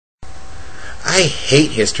I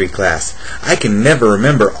hate history class. I can never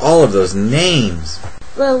remember all of those names.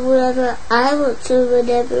 Well, whenever I want to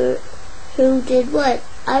remember who did what,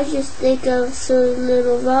 I just think of some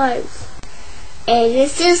little rhymes. And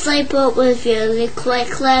this light bulb was really quite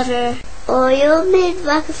clever. Oil made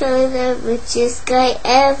Rockefeller the richest guy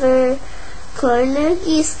ever.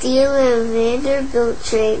 Carnegie, Steel, and Vanderbilt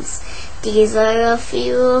trains. These are a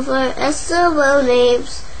few of our SOL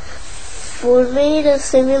names. Ford made a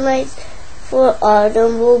simulates for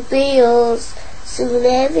automobiles. Soon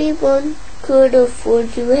everyone could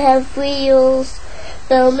afford to have wheels.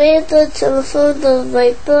 Bell made the telephone, the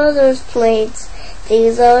Wright brothers planes.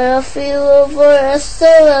 These are a few of our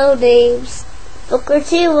SOL names. Booker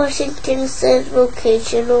T. Washington said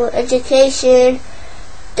vocational education.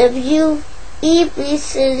 W.E.B.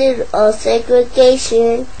 said all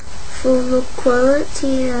segregation. Full of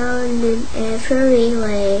quality and in every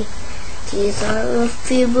way. These are a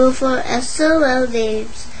few of our SOL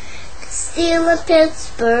names. Steel in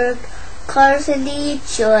Pittsburgh, cars in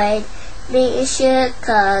Detroit, me in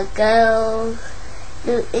Chicago.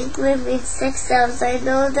 New England means textiles, I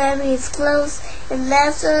know that means clothes, and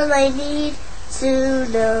that's all I need to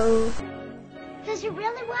know. Does he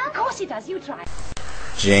really work? Of course he does, you try.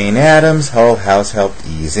 Jane Addams' Hull House helped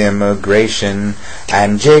ease immigration,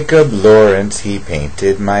 and Jacob Lawrence, he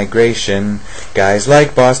painted migration. Guys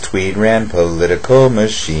like Boss Tweed ran political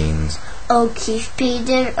machines. O'Keefe, P.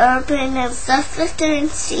 did urban and self-return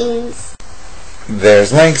scenes.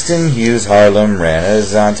 There's Langston Hughes, Harlem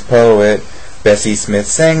Renaissance poet. Bessie Smith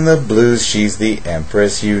sang the blues, she's the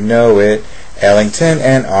empress, you know it. Ellington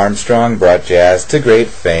and Armstrong brought jazz to great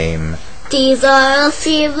fame. These are a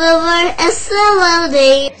few of our SOL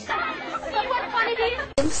names.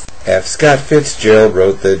 F. Scott Fitzgerald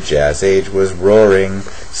wrote The Jazz Age was roaring.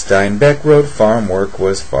 Steinbeck wrote Farm Work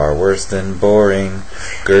was far worse than boring.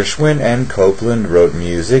 Gershwin and Copeland wrote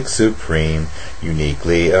Music Supreme,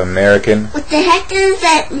 uniquely American. What the heck does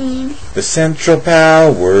that mean? The Central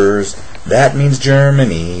Powers, that means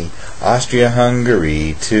Germany,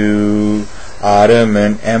 Austria-Hungary, too,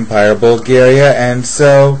 Ottoman Empire, Bulgaria, and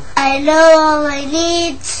so... I know all I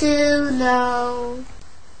need to know.